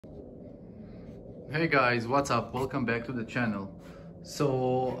Hey guys, what's up? Welcome back to the channel.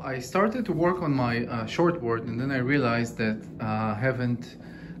 So I started to work on my shortboard, and then I realized that I haven't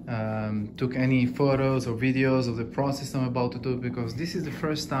took any photos or videos of the process I'm about to do, because this is the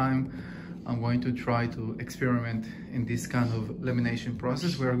first time I'm going to try to experiment in this kind of lamination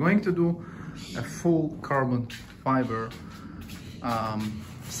process. We are going to do a full carbon fiber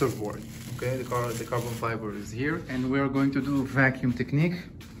surfboard. Okay, the carbon fiber is here, and we are going to do vacuum technique.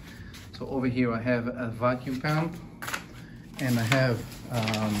 So over here I have a vacuum pump, and I have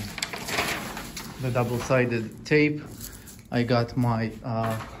the double-sided tape. I got my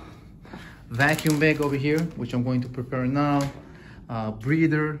vacuum bag over here, which I'm going to prepare now,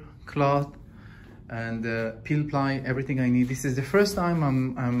 breather, cloth, and peel ply, everything I need. This is the first time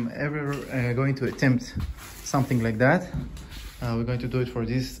I'm ever going to attempt something like that. We're going to do it for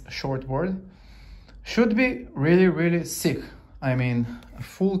this shortboard. Should be really sick. I mean, a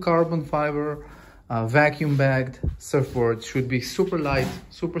full carbon fiber, vacuum bagged surfboard should be super light,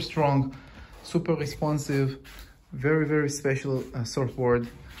 super strong, super responsive, very special surfboard.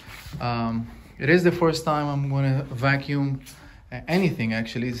 It is the first time I'm gonna vacuum anything.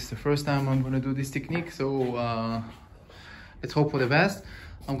 Actually, it's the first time I'm gonna do this technique, so let's hope for the best.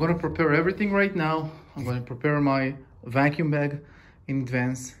 I'm gonna prepare everything right now. I'm gonna prepare my vacuum bag in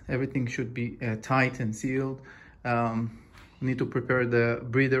advance. Everything should be tight and sealed. Need to prepare the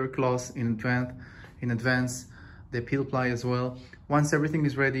breather cloth in advance, the peel ply as well. Once everything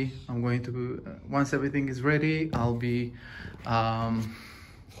is ready, I'll be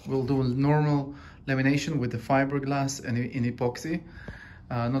we'll do normal lamination with the fiberglass and in epoxy,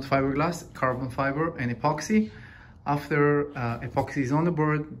 not fiberglass, carbon fiber and epoxy. After epoxy is on the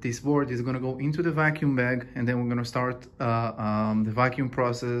board, this board is going to go into the vacuum bag, and then we're going to start the vacuum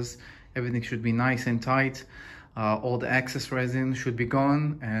process. Everything should be nice and tight. All the excess resin should be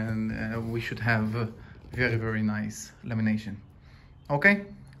gone, and we should have a very nice lamination. Okay,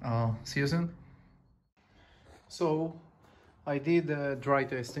 see you soon. So I did dry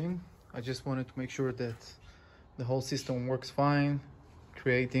testing. I just wanted to make sure that the whole system works fine,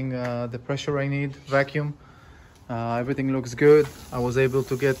 creating the pressure I need, vacuum. Everything looks good. I was able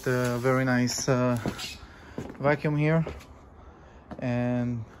to get a very nice vacuum here,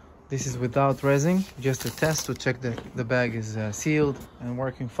 and this is without resin, just a test to check that the bag is sealed and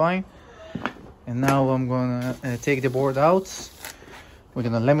working fine. And now I'm gonna take the board out. We're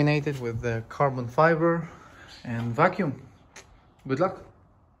gonna laminate it with the carbon fiber and vacuum. Good luck.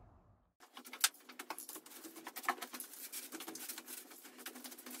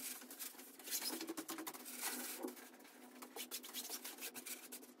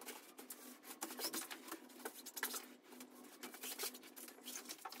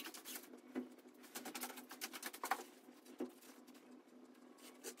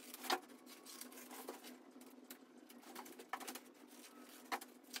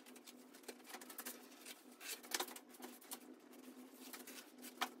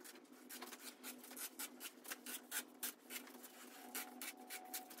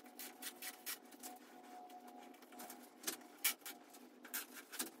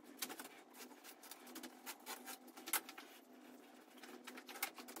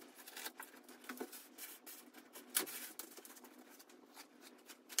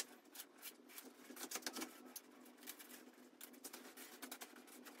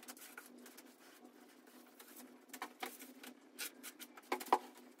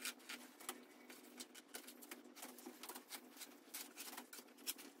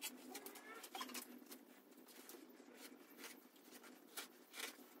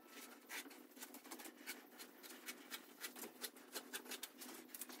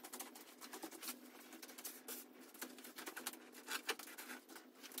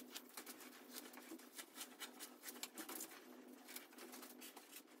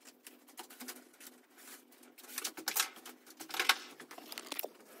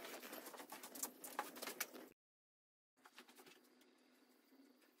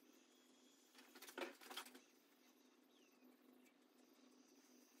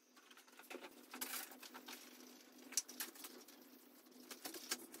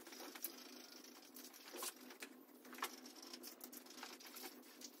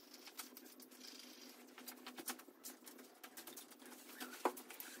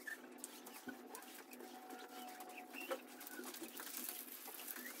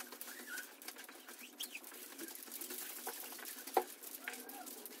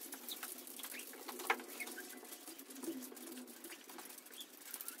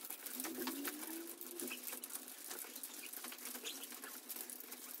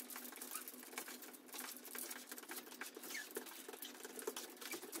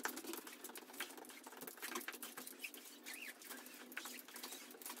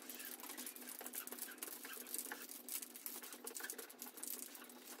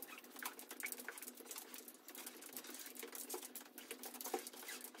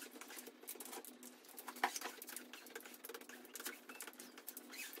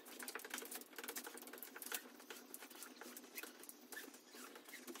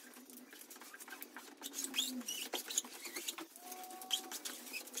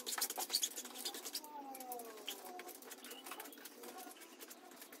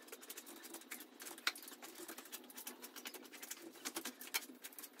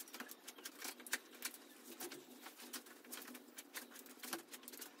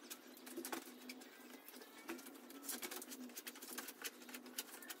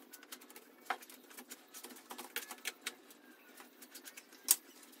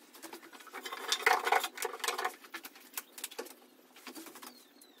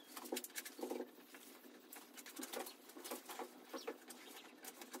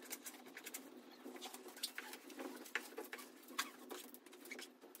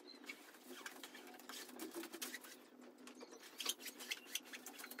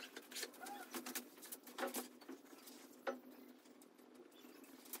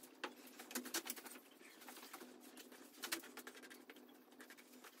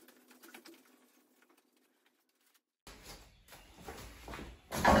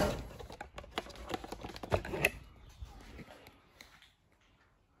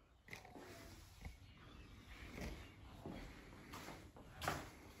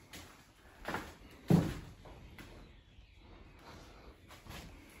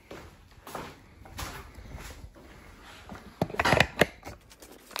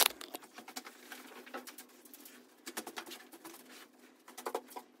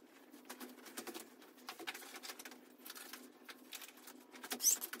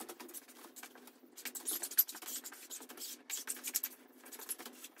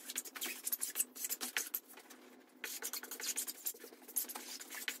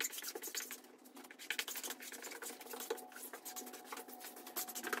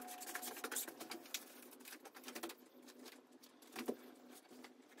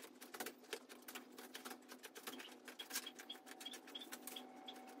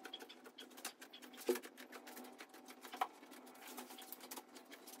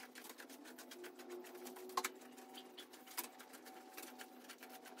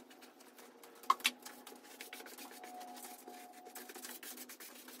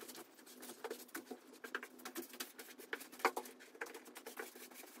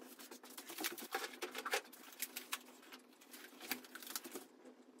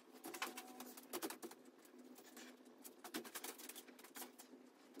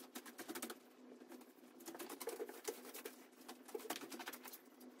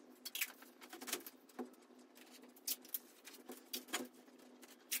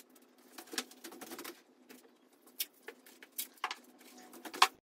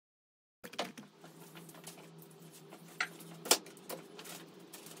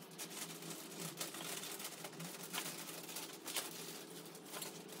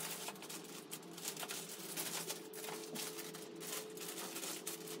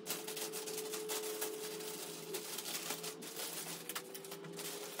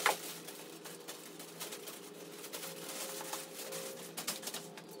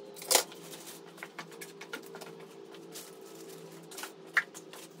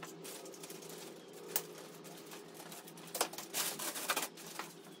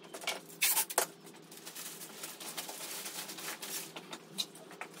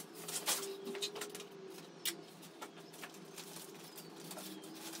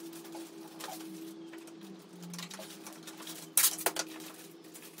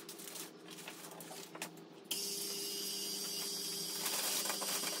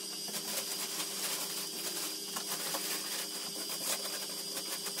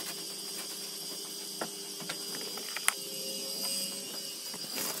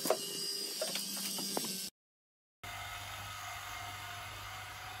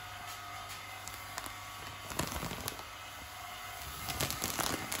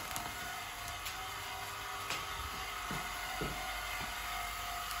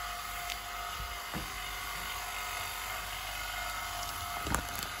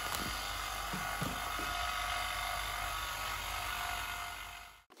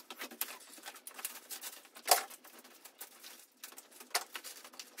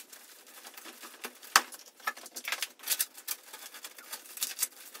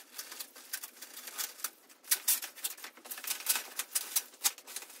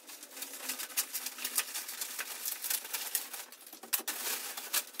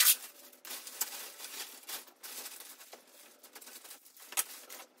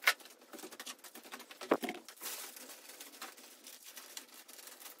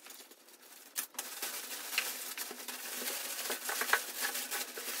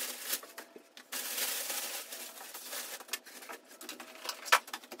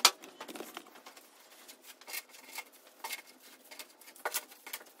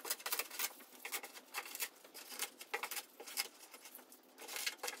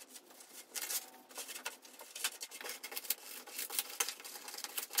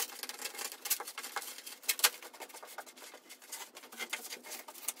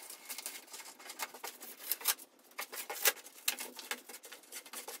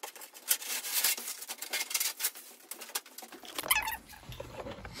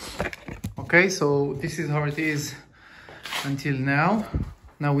 Okay, so this is how it is until now.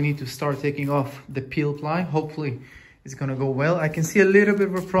 Now we need to start taking off the peel ply. Hopefully it's gonna go well. I can see a little bit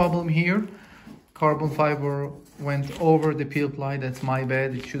of a problem here. Carbon fiber went over the peel ply. That's my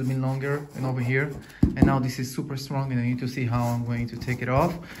bad. It should have been longer and over here. And now this is super strong, and I need to see how I'm going to take it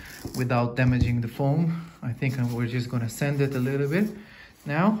off without damaging the foam. I think we're just gonna sand it a little bit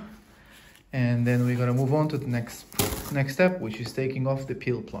now, and then we're gonna move on to the next step, which is taking off the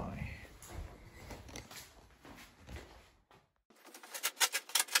peel ply.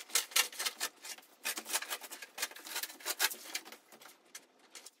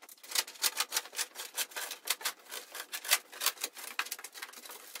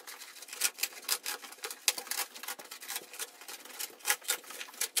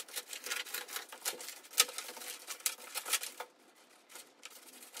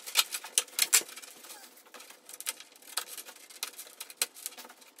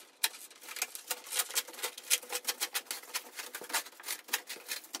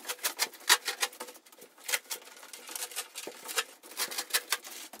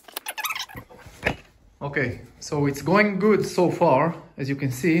 Okay, so it's going good so far. As you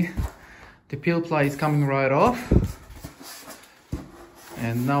can see, the peel ply is coming right off.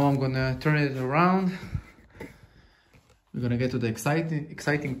 And now I'm gonna turn it around. We're gonna get to the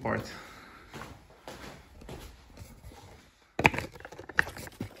exciting part.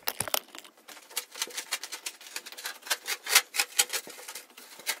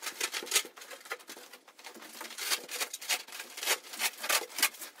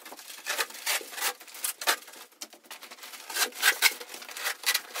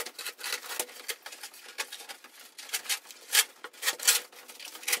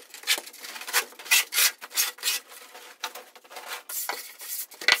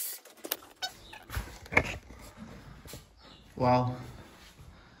 Wow,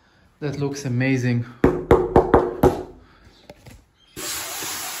 that looks amazing.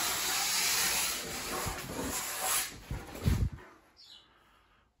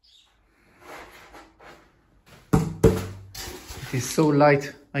 It is so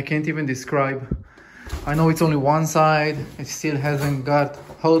light, I can't even describe. I know it's only one side, it still hasn't got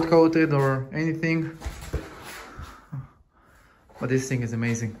hot coated or anything, but this thing is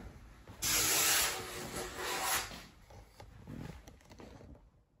amazing.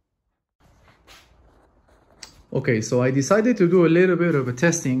 Okay, so I decided to do a little bit of a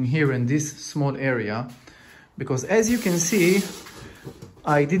testing here in this small area, because as you can see,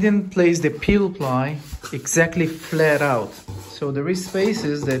 I didn't place the peel ply exactly flat out. So there is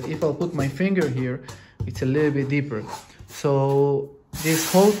spaces that if I'll put my finger here, it's a little bit deeper. So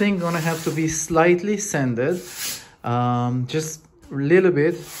this whole thing gonna have to be slightly sanded, just a little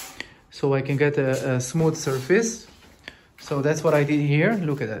bit, so I can get a smooth surface. So that's what I did here.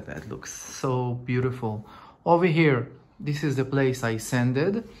 Look at that, that looks so beautiful. Over here, this is the place I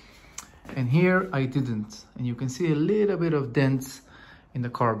sanded, and here I didn't. And you can see a little bit of dents in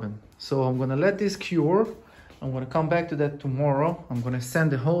the carbon. So I'm gonna let this cure. I'm gonna come back to that tomorrow. I'm gonna sand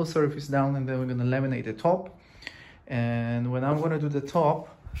the whole surface down, and then we're gonna laminate the top. And when I'm gonna do the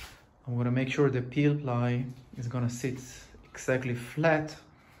top, I'm gonna make sure the peel ply is gonna sit exactly flat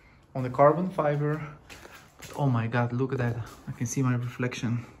on the carbon fiber. But oh my God, look at that. I can see my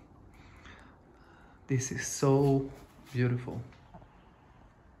reflection. This is so beautiful.